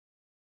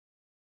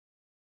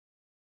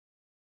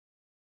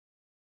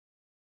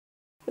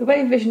The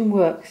way vision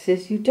works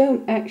is you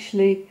don't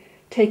actually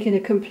take in a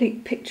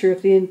complete picture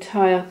of the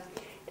entire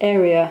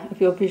area of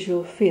your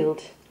visual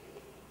field.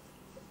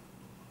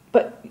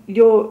 But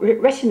your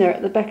retina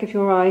at the back of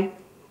your eye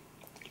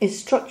is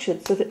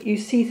structured so that you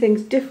see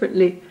things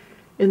differently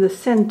in the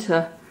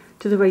centre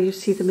to the way you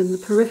see them in the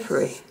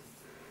periphery.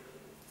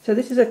 So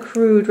this is a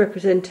crude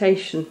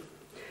representation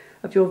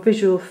of your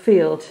visual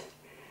field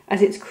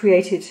as it's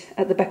created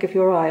at the back of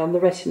your eye on the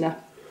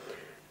retina.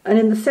 And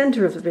in the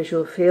centre of the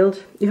visual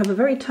field you have a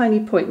very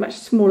tiny point, much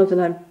smaller than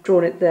I've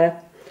drawn it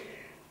there,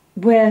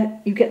 where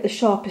you get the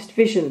sharpest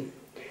vision.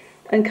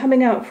 And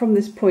coming out from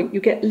this point you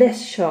get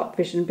less sharp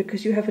vision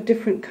because you have a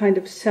different kind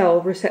of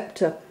cell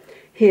receptor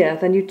here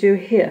than you do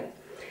here.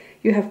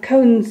 You have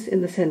cones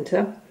in the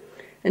centre,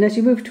 and as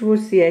you move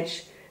towards the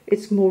edge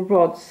it's more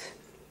rods.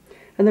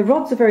 And the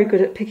rods are very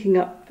good at picking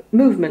up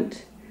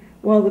movement,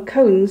 while the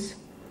cones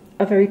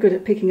are very good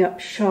at picking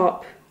up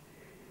sharp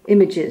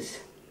images.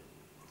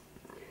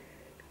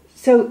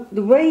 So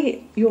the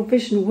way your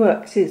vision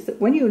works is that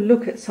when you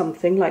look at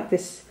something like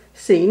this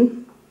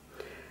scene,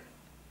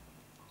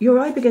 your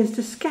eye begins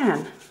to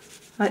scan,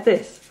 like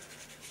this.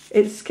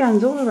 It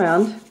scans all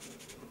around,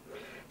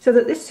 so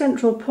that this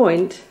central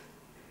point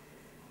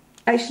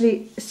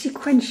actually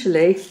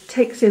sequentially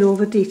takes in all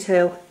the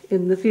detail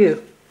in the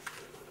view.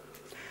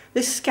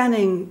 This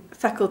scanning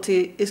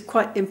faculty is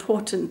quite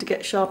important to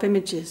get sharp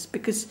images,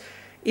 because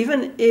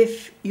even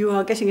if you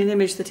are getting an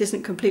image that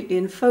isn't completely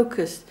in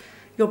focus,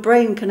 your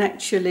brain can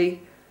actually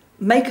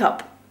make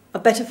up a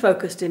better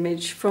focused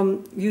image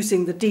from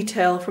using the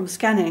detail from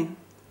scanning.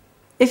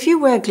 If you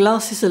wear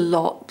glasses a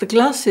lot, the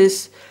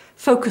glasses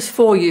focus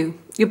for you.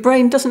 Your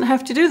brain doesn't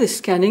have to do this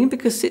scanning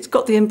because it's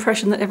got the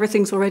impression that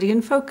everything's already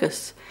in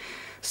focus.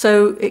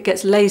 So it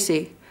gets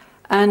lazy,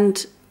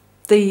 and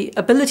the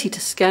ability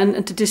to scan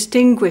and to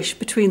distinguish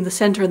between the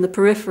centre and the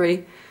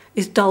periphery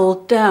is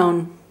dulled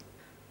down.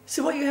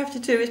 So what you have to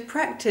do is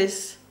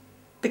practice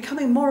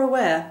becoming more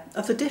aware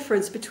of the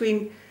difference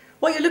between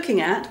what you're looking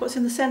at, what's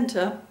in the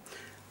centre,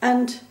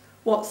 and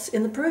what's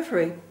in the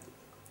periphery.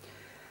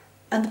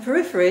 And the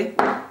periphery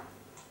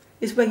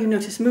is where you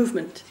notice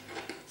movement.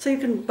 So you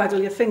can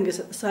waggle your fingers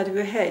at the side of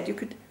your head. You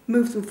could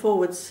move them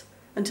forwards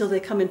until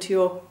they come into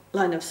your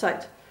line of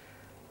sight,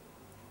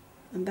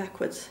 and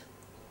backwards.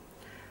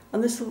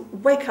 And this will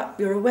wake up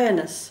your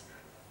awareness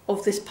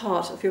of this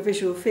part of your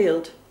visual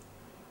field.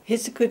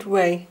 Here's a good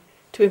way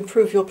to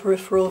improve your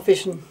peripheral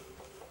vision.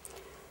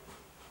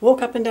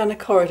 Walk up and down a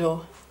corridor,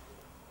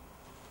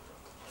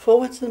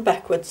 forwards and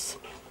backwards.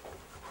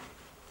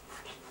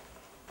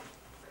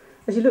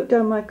 As you look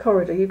down my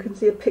corridor, you can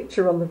see a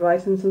picture on the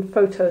right and some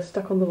photos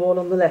stuck on the wall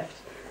on the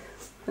left.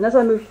 And as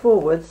I move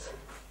forwards,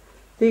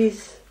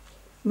 these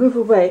move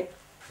away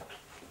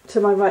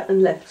to my right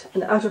and left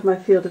and out of my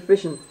field of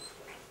vision.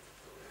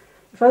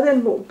 If I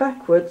then walk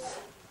backwards,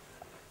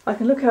 I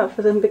can look out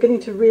for them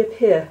beginning to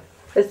reappear.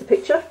 There's the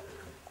picture.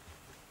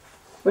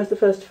 Where's the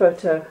first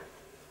photo?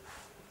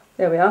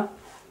 There we are.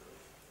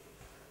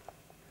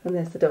 And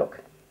there's the dog.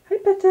 Hi,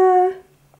 Peter!